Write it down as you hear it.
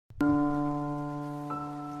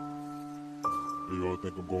They all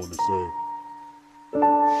think I'm going to say,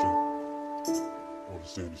 shit, all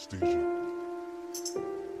this anesthesia.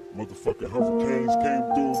 Motherfucking hurricanes came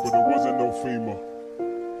through, but it wasn't no FEMA.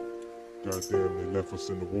 Goddamn, they left us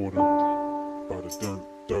in the water by the dirt,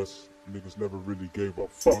 dust. Niggas never really gave a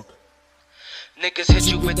fuck. Niggas hit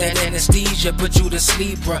you with that anesthesia, put you to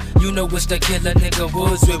sleep, bruh. You know it's the killer nigga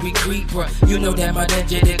woods where we creep, bruh. You know that my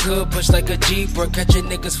ninja they good, push like a Jeep, bruh. Catching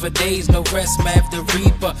niggas for days, no rest, math the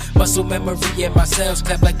reaper. Muscle memory and my cells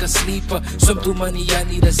clap like a sleeper. Swim through money, I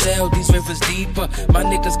need a cell, these rivers deeper. My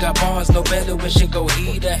niggas got bonds, no better when shit go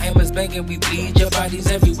heater. Hammers banging, we bleed, your bodies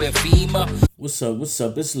everywhere, FEMA. What's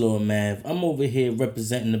up? It's Lil Mav. I'm over here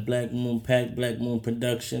representing the Black Moon Pack, Black Moon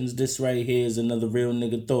Productions. This right here is another real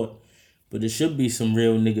nigga thought. But it should be some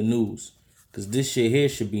real nigga news. Because this shit here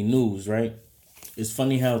should be news, right? It's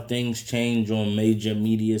funny how things change on major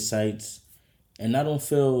media sites. And I don't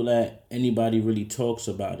feel that anybody really talks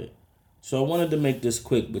about it. So I wanted to make this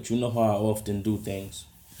quick, but you know how I often do things,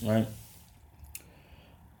 right?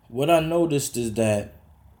 What I noticed is that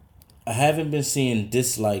I haven't been seeing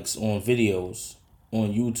dislikes on videos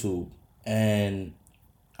on YouTube. And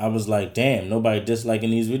I was like, damn, nobody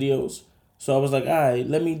disliking these videos? So I was like, all right,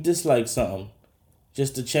 let me dislike something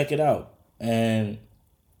just to check it out. And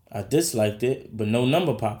I disliked it, but no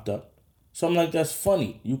number popped up. So I'm like, that's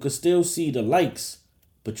funny. You could still see the likes,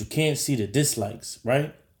 but you can't see the dislikes,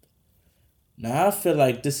 right? Now, I feel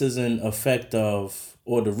like this is an effect of,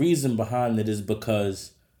 or the reason behind it is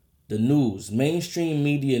because the news, mainstream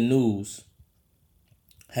media news,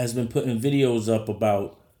 has been putting videos up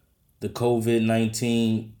about the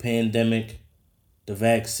COVID-19 pandemic, the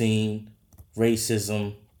vaccine,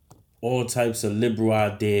 racism, all types of liberal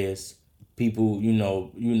ideas. People, I'm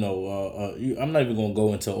not even going to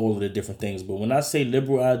go into all of the different things, but when I say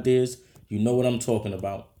liberal ideas, you know what I'm talking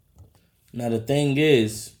about. Now, the thing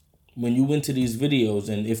is, when you went to these videos,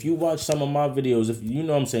 and if you watch some of my videos, if you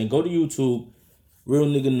know what I'm saying, go to YouTube, Real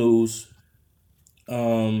Nigga News,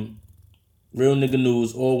 Real Nigga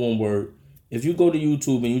News, all one word. If you go to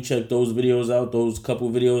YouTube and you check those videos out, those couple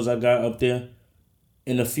videos I got up there,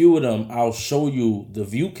 in a few of them, I'll show you the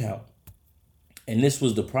view count. And this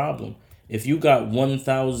was the problem. If you got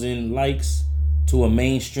 1,000 likes to a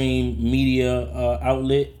mainstream media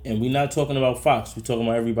outlet, and we're not talking about Fox, we're talking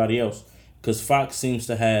about everybody else. Because Fox seems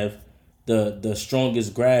to have the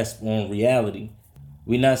strongest grasp on reality.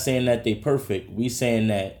 We're not saying that they're perfect. We're saying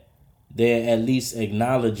that they're at least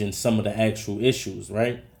acknowledging some of the actual issues,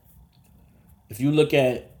 right? If you look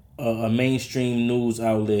at a mainstream news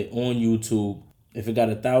outlet on YouTube, if it got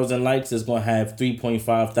 1,000 likes, it's going to have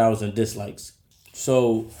 3.5 thousand dislikes.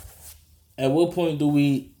 So at what point do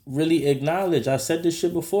we really acknowledge, I said this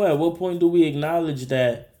shit before, at what point do we acknowledge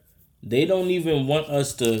that they don't even want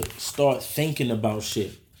us to start thinking about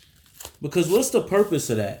shit? Because what's the purpose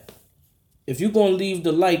of that? If you're going to leave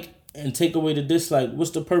the like and take away the dislike,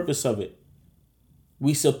 what's the purpose of it?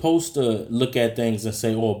 We supposed to look at things and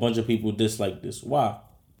say, oh, a bunch of people dislike this. Why?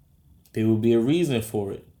 There will be a reason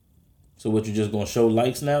for it. So what, you just gonna show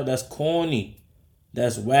likes now? That's corny.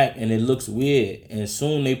 That's whack, and it looks weird. And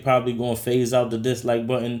soon they probably gonna phase out the dislike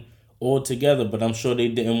button altogether, but I'm sure they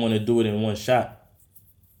didn't want to do it in one shot.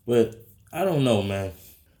 But I don't know, man.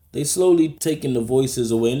 They slowly taking the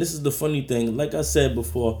voices away. And this is the funny thing. Like I said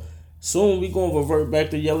before, soon we gonna revert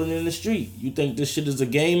back to yelling in the street. You think this shit is a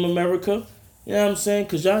game, America? You know what I'm saying?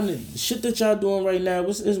 Because y'all, shit that y'all doing right now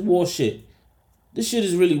is war shit. This shit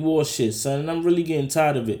is really war shit, son, and I'm really getting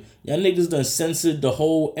tired of it. Y'all niggas done censored the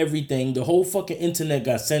whole everything. The whole fucking internet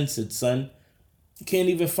got censored, son. You can't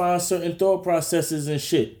even find certain thought processes and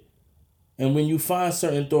shit. And when you find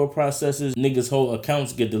certain thought processes, niggas' whole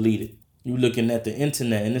accounts get deleted. You looking at the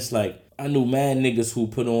internet, and it's like, I knew mad niggas who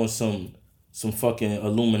put on some fucking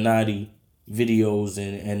Illuminati videos,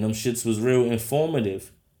 and them shits was real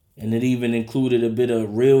informative. And it even included a bit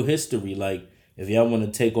of real history. Like, if y'all want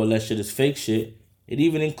to take all that shit as fake shit, it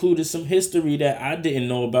even included some history that I didn't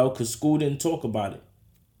know about because school didn't talk about it.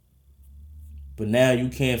 But now you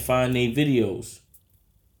can't find their videos.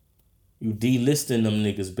 You delisting them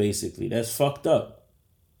niggas, basically. That's fucked up.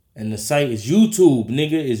 And the site is YouTube,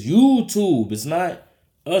 nigga. It's YouTube. It's not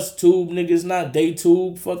us tube, nigga. It's not they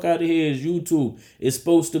tube. Fuck out of here. It's YouTube. It's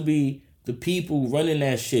supposed to be the people running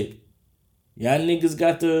that shit. Y'all niggas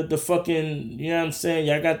got the fucking, you know what I'm saying?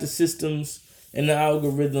 Y'all got the systems and the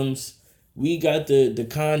algorithms. We got the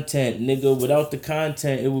content, nigga. Without the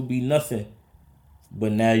content, it would be nothing.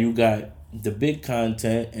 But now you got the big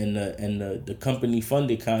content and the company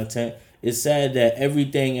funded content. It's sad that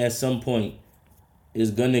everything at some point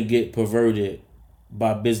is gonna get perverted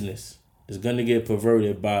by business. It's gonna get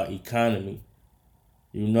perverted by economy.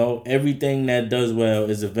 You know, everything that does well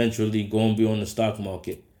is eventually going to be on the stock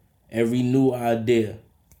market. Every new idea.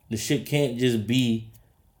 The shit can't just be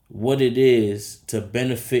what it is to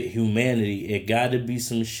benefit humanity. It got to be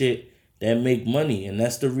some shit that make money. And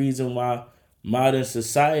that's the reason why modern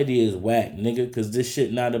society is whack, nigga. Because this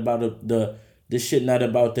shit not about the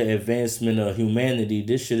advancement of humanity.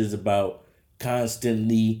 This shit is about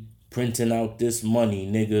constantly printing out this money,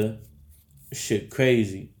 nigga. Shit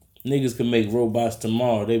crazy. Niggas can make robots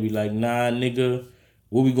tomorrow. They be like, nah, nigga,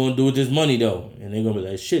 what we gonna do with this money though? And they gonna be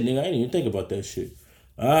like, shit, nigga, I didn't even think about that shit.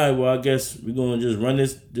 All right, well, I guess we gonna just run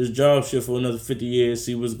this job shit for another 50 years,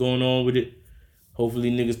 see what's going on with it.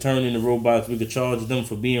 Hopefully niggas turn into robots. We could charge them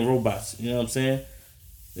for being robots. You know what I'm saying?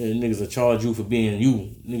 And niggas will charge you for being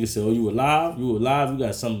you. Niggas say, oh, you alive? You alive? You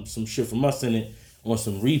got some shit from us in it on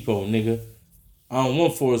some repo, nigga. I don't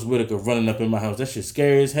want Forrest Whitaker running up in my house. That shit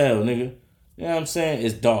scary as hell, nigga. You know what I'm saying?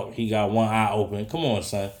 It's dark. He got one eye open. Come on,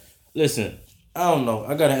 son. Listen, I don't know.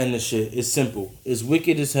 I gotta end this shit. It's simple. It's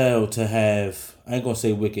wicked as hell to have... I ain't gonna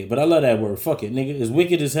say wicked, but I love that word. Fuck it, nigga. It's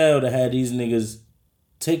wicked as hell to have these niggas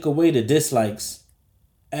take away the dislikes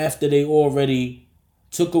after they already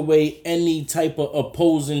took away any type of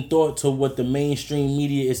opposing thought to what the mainstream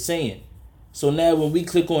media is saying. So now when we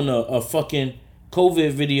click on a fucking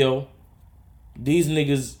COVID video, these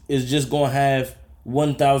niggas is just gonna have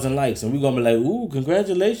 1,000 likes, and we're gonna be like, ooh,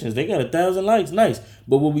 congratulations, they got 1,000 likes, nice.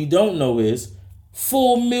 But what we don't know is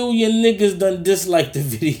 4 million niggas done disliked the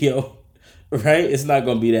video, right? It's not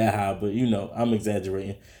gonna be that high, but you know, I'm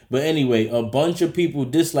exaggerating. But anyway, a bunch of people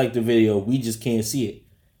disliked the video, we just can't see it.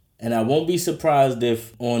 And I won't be surprised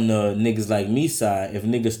if on the niggas like me side, if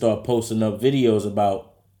niggas start posting up videos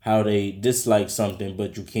about how they dislike something,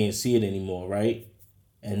 but you can't see it anymore, right?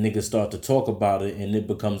 And niggas start to talk about it, and it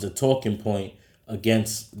becomes a talking point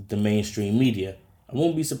against the mainstream media. I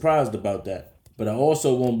won't be surprised about that. But I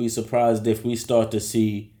also won't be surprised if we start to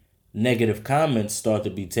see negative comments start to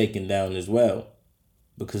be taken down as well.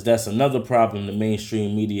 Because that's another problem the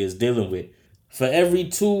mainstream media is dealing with. For every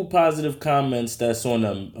 2 positive comments that's on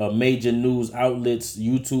a major news outlet's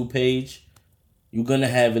YouTube page, you're going to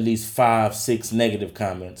have at least 5, 6 negative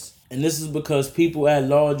comments. And this is because people at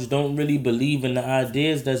large don't really believe in the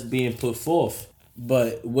ideas that's being put forth.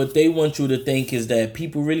 But what they want you to think is that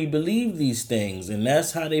people really believe these things. And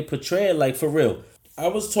that's how they portray it, like for real. I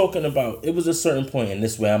was talking about, it was a certain point, and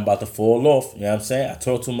this way I'm about to fall off. You know what I'm saying? I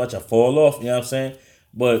talk too much, I fall off. You know what I'm saying?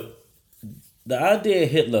 But the idea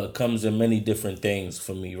of Hitler comes in many different things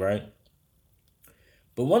for me, right?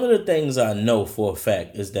 But one of the things I know for a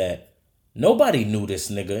fact is that nobody knew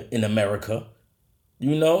this nigga in America.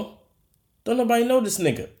 You know? Don't nobody know this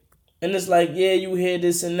nigga. And it's like, yeah, you hear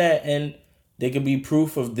this and that, and there could be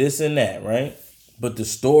proof of this and that, right? But the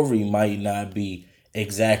story might not be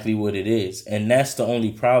exactly what it is. And that's the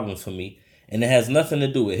only problem for me. And it has nothing to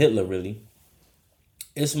do with Hitler, really.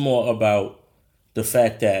 It's more about the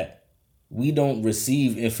fact that we don't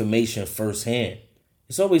receive information firsthand.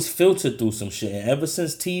 It's always filtered through some shit. And ever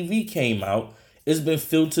since TV came out, it's been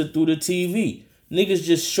filtered through the TV. Niggas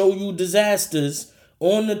just show you disasters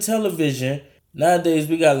on the television. Nowadays,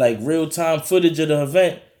 we got like real-time footage of the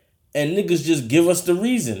event. And niggas just give us the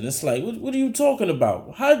reason. It's like, what are you talking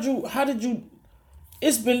about? How did you?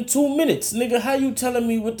 It's been 2 minutes, nigga. How you telling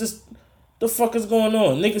me what the fuck is going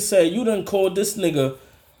on? Nigga said you done called this nigga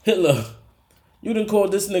Hitler. You done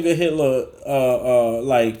called this nigga Hitler,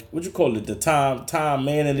 like, what you call it? The time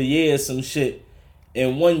man of the year, some shit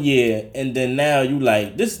in 1 year. And then now you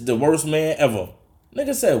like, this is the worst man ever.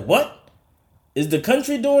 Nigga said, what? Is the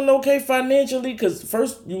country doing okay financially? Because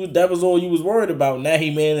first, that was all you was worried about. Now he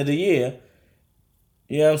man of the year.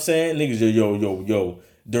 You know what I'm saying? Niggas, yo.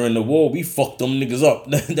 During the war, we fucked them niggas up.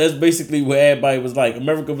 That's basically what everybody was like.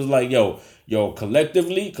 America was like, yo,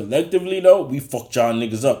 collectively, though, we fucked y'all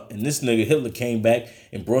niggas up. And this nigga Hitler came back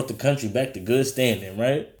and brought the country back to good standing,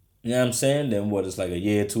 right? You know what I'm saying? Then what, it's like a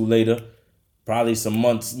year or 2 later, probably some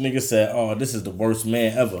months, nigga said, oh, this is the worst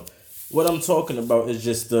man ever. What I'm talking about is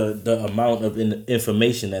just the amount of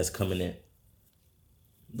information that's coming in.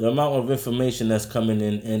 The amount of information that's coming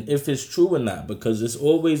in, and if it's true or not, because it's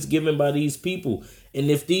always given by these people. And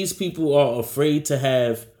if these people are afraid to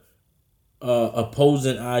have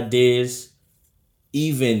opposing ideas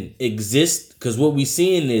even exist, because what we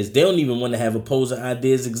seeing is they don't even want to have opposing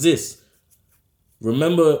ideas exist.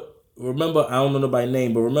 Remember, I don't know nobody's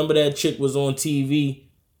name, but remember that chick was on TV.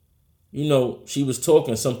 You know, she was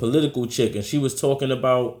talking, some political chick, and she was talking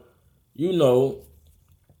about, you know,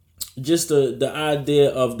 just the idea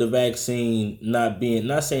of the vaccine not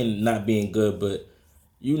being good, but,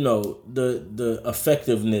 you know, the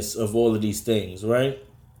effectiveness of all of these things, right?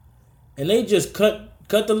 And they just cut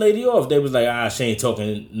cut the lady off. They was like, she ain't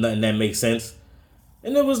talking nothing that makes sense.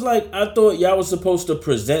 And it was like, I thought y'all was supposed to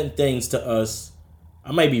present things to us.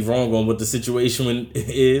 I might be wrong on what the situation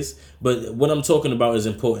is, but what I'm talking about is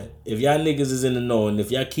important. If y'all niggas is in the know, and if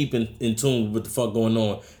y'all keep in tune with what the fuck going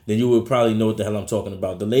on, then you would probably know what the hell I'm talking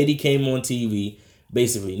about. The lady came on TV,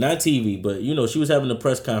 basically, not TV, but she was having a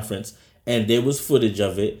press conference, and there was footage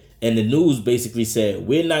of it, and the news basically said,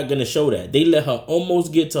 we're not going to show that. They let her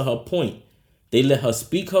almost get to her point. They let her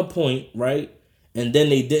speak her point, right? And then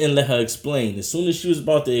they didn't let her explain. As soon as she was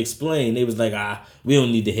about to explain, they was like, we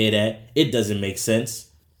don't need to hear that. It doesn't make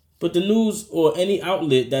sense. But the news or any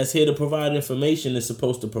outlet that's here to provide information is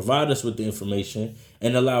supposed to provide us with the information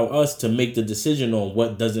and allow us to make the decision on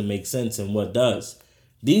what doesn't make sense and what does.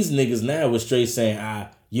 These niggas now were straight saying,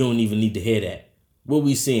 you don't even need to hear that. What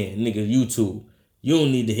we seeing? Nigga, YouTube. You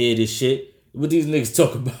don't need to hear this shit. What these niggas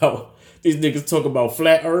talk about? These niggas talk about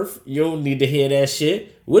flat earth. You don't need to hear that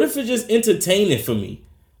shit. What if it's just entertaining for me?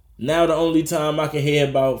 Now the only time I can hear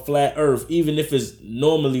about flat earth, even if it's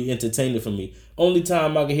normally entertaining for me, only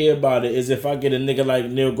time I can hear about it is if I get a nigga like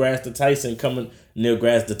Neil deGrasse Tyson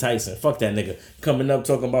coming up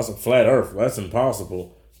talking about some flat earth. That's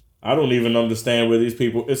impossible. I don't even understand where these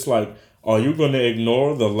people, it's like, are you going to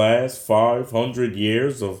ignore the last 500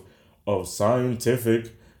 years of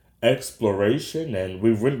scientific exploration, and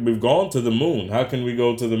we've gone to the moon? How can we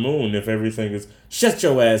go to the moon if everything is... Shut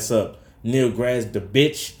your ass up, Neil deGrasse the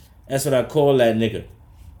bitch. That's what I call that nigga. You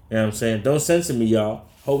know what I'm saying? Don't censor me, y'all.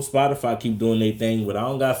 Hope Spotify keep doing their thing, but I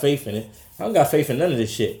don't got faith in it. I don't got faith in none of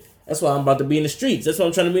this shit. That's why I'm about to be in the streets. That's why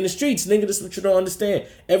I'm trying to be in the streets, nigga. That's what you don't understand.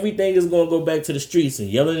 Everything is going to go back to the streets and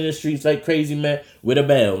yelling in the streets like crazy, man, with a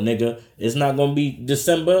bell, nigga. It's not going to be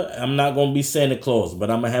December. I'm not going to be Santa Claus, but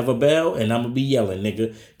I'm going to have a bell and I'm going to be yelling,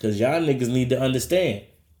 nigga, because y'all niggas need to understand.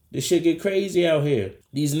 This shit get crazy out here.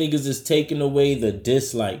 These niggas is taking away the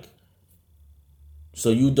dislike.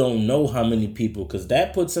 So you don't know how many people, because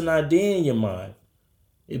that puts an idea in your mind.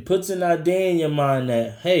 It puts an idea in your mind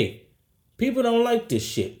that, hey, people don't like this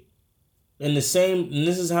shit. And this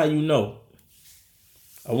is how you know.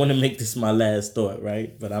 I want to make this my last thought,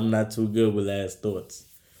 right? But I'm not too good with last thoughts.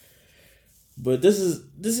 But this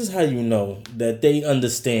is how you know that they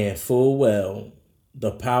understand full well the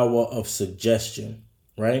power of suggestion,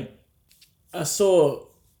 right? I saw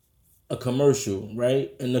a commercial,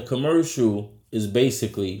 right? And the commercial is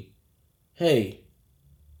basically, hey,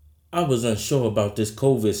 I was unsure about this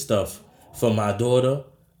COVID stuff for my daughter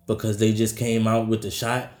because they just came out with the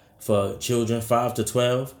shot for children 5 to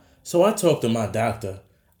 12. So I talked to my doctor.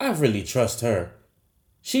 I really trust her.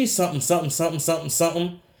 She's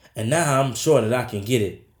something, and now I'm sure that I can get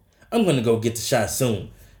it. I'm going to go get the shot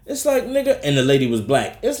soon. It's like, nigga, and the lady was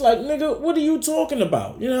black. It's like, nigga, what are you talking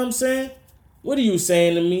about? You know what I'm saying? What are you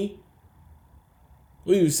saying to me?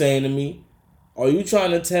 What are you saying to me? Are you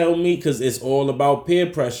trying to tell me, because it's all about peer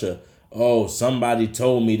pressure, oh, somebody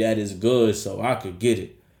told me that is good so I could get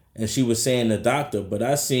it. And she was saying the doctor, but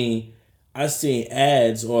I seen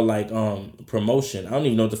ads or like promotion. I don't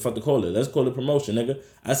even know what the fuck to call it. Let's call it promotion, nigga.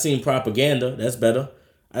 I seen propaganda. That's better.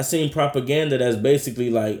 I seen propaganda that's basically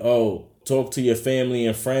like, oh, talk to your family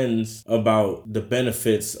and friends about the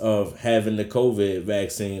benefits of having the COVID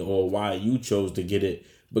vaccine or why you chose to get it,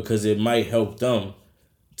 because it might help them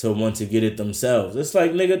to want to get it themselves. It's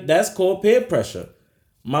like, nigga, that's called peer pressure.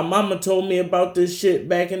 My mama told me about this shit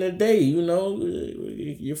back in the day, you know.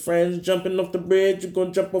 Your friends jumping off the bridge, you're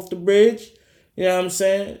going to jump off the bridge. You know what I'm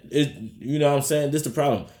saying? You know what I'm saying? This the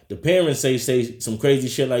problem. The parents say some crazy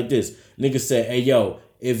shit like this. Niggas say, hey, yo,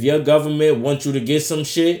 if your government wants you to get some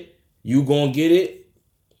shit, you gonna get it?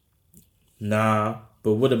 Nah,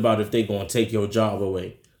 but what about if they gonna take your job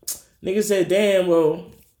away? Niggas say, damn,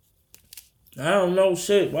 well, I don't know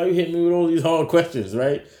shit. Why you hit me with all these hard questions,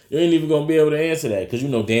 right? You ain't even gonna be able to answer that because you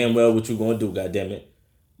know damn well what you gonna do, goddammit.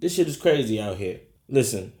 This shit is crazy out here.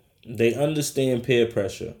 Listen, they understand peer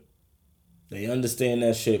pressure. They understand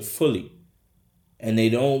that shit fully. And they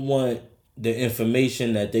don't want the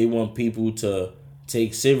information that they want people to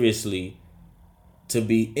take seriously to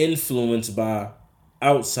be influenced by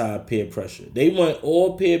outside peer pressure. They want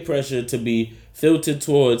all peer pressure to be filtered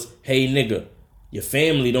towards, hey, nigga, your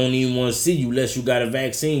family don't even want to see you unless you got a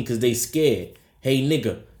vaccine because they scared. Hey,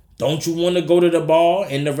 nigga, don't you want to go to the bar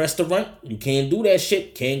and the restaurant? You can't do that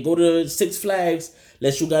shit. Can't go to Six Flags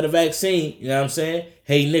unless you got a vaccine. You know what I'm saying?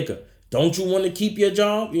 Hey, nigga, don't you want to keep your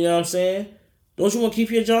job? You know what I'm saying? Don't you want to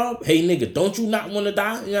keep your job? Hey, nigga, don't you not want to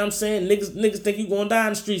die? You know what I'm saying? Niggas think you going to die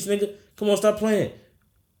in the streets, nigga. Come on, stop playing.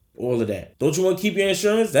 All of that. Don't you want to keep your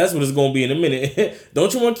insurance? That's what it's going to be in a minute.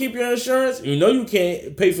 Don't you want to keep your insurance? You know you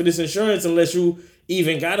can't pay for this insurance unless you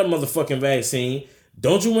even got a motherfucking vaccine.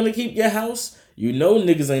 Don't you want to keep your house? You know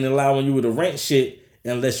niggas ain't allowing you to rent shit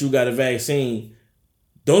unless you got a vaccine.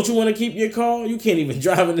 Don't you want to keep your car? You can't even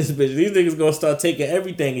drive in this bitch. These niggas gonna start taking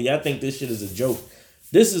everything and y'all think this shit is a joke.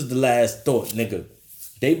 This is the last thought, nigga.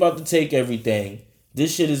 They about to take everything.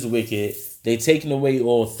 This shit is wicked. They taking away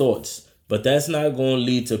all thoughts. But that's not going to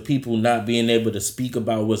lead to people not being able to speak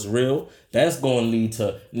about what's real. That's going to lead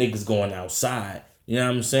to niggas going outside. You know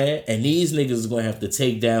what I'm saying? And these niggas is going to have to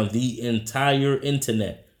take down the entire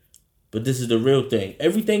internet. But this is the real thing.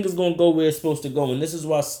 Everything is going to go where it's supposed to go. And this is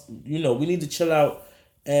why, you know, we need to chill out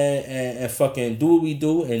and fucking do what we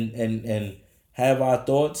do and have our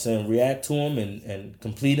thoughts and react to them and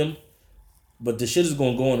complete them. But the shit is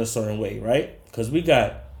going to go in a certain way, right? Because we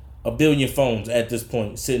got 1 billion phones at this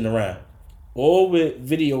point sitting around, all with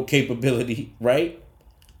video capability, right?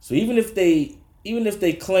 So even if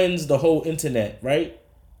they cleanse the whole internet, right,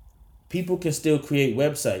 people can still create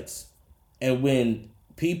websites. And when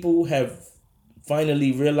people have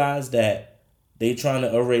finally realized that they trying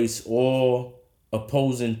to erase all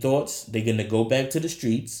opposing thoughts, they're going to go back to the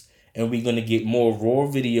streets and we're going to get more raw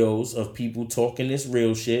videos of people talking this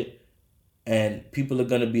real shit. And people are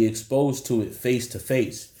going to be exposed to it face to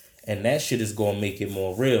face. And that shit is going to make it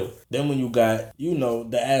more real. Then when you got, you know,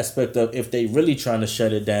 the aspect of if they really trying to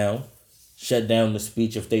shut down the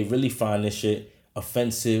speech, if they really find this shit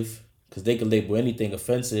offensive, because they can label anything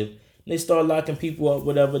offensive, and they start locking people up,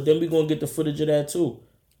 whatever, then we going to get the footage of that too.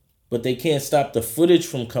 But they can't stop the footage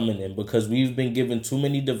from coming in because we've been given too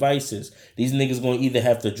many devices. These niggas going to either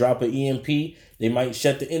have to drop an EMP, they might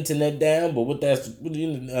shut the internet down, but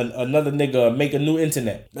another nigga make a new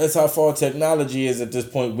internet. That's how far technology is at this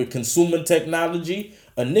point. With consumer technology,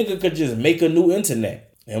 a nigga could just make a new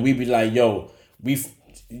internet. And we be like, yo, your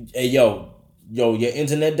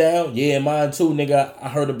internet down? Yeah, mine too, nigga. I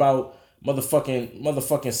heard about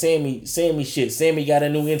motherfucking Sammy shit. Sammy got a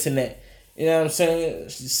new internet. You know what I'm saying?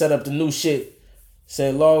 She set up the new shit.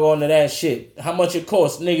 Said log on to that shit. How much it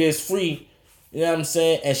costs? Nigga, it's free. You know what I'm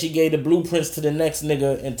saying? And she gave the blueprints to the next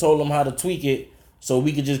nigga and told him how to tweak it so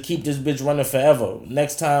we could just keep this bitch running forever.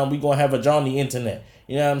 Next time we gonna have a Johnny internet.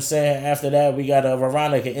 You know what I'm saying? After that, we got a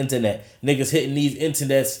Veronica internet. Niggas hitting these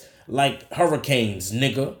internets like hurricanes,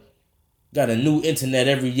 nigga. Got a new internet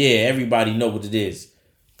every year. Everybody know what it is.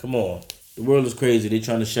 Come on. The world is crazy. They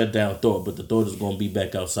trying to shut down thought, but the thought is gonna be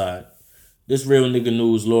back outside. This real nigga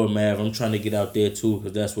news, Lord Mav, I'm trying to get out there too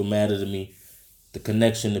because that's what matters to me. The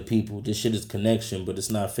connection to people. This shit is connection, but it's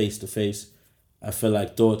not face to face. I feel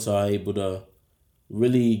like thoughts are able to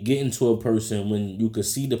really get into a person when you can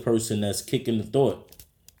see the person that's kicking the thought.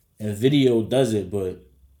 And video does it, but,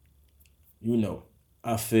 you know,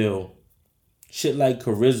 I feel shit like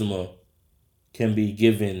charisma can be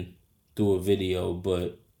given through a video,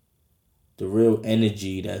 but the real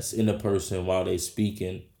energy that's in a person while they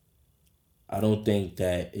speaking, I don't think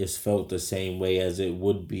that it's felt the same way as it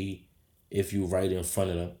would be if you right in front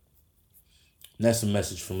of them. And that's a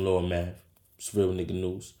message from Lord Mav. It's real nigga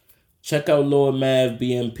news. Check out Lord Mav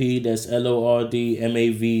BMP. That's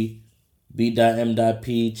LORDMAV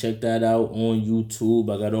B.M.P. Check that out on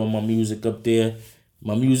YouTube. I got all my music up there.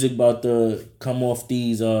 My music about to come off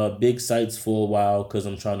these big sites for a while because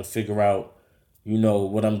I'm trying to figure out, you know,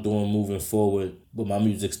 what I'm doing moving forward. But my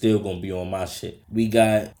music still gonna be on my shit. We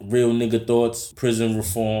got Real Nigga Thoughts, Prison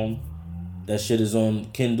Reform. That shit is on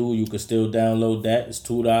Kindle. You can still download that. It's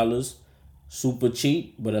 $2. Super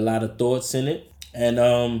cheap, but a lot of thoughts in it. And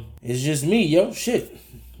it's just me, yo. Shit.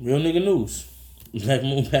 Real nigga news. Black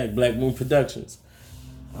Moon Pack, Black Moon Productions.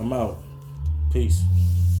 I'm out. Peace.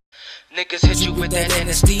 Niggas hit you with that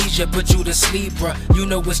anesthesia, put you to sleep, bruh. You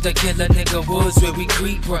know it's the killer nigga woods where we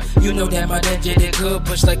creep, bruh. You know that my danger they good,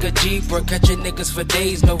 push like a Jeep, bruh. Catching niggas for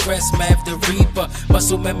days, no rest, Mav the Reaper.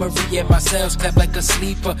 Muscle memory in my cells, clap like a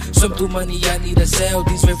sleeper. Swim through money, I need a cell,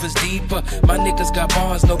 these rivers deeper. My niggas got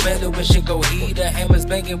bars, no better when shit go heater. Hammers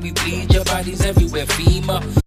banging, we bleed, your bodies everywhere, FEMA.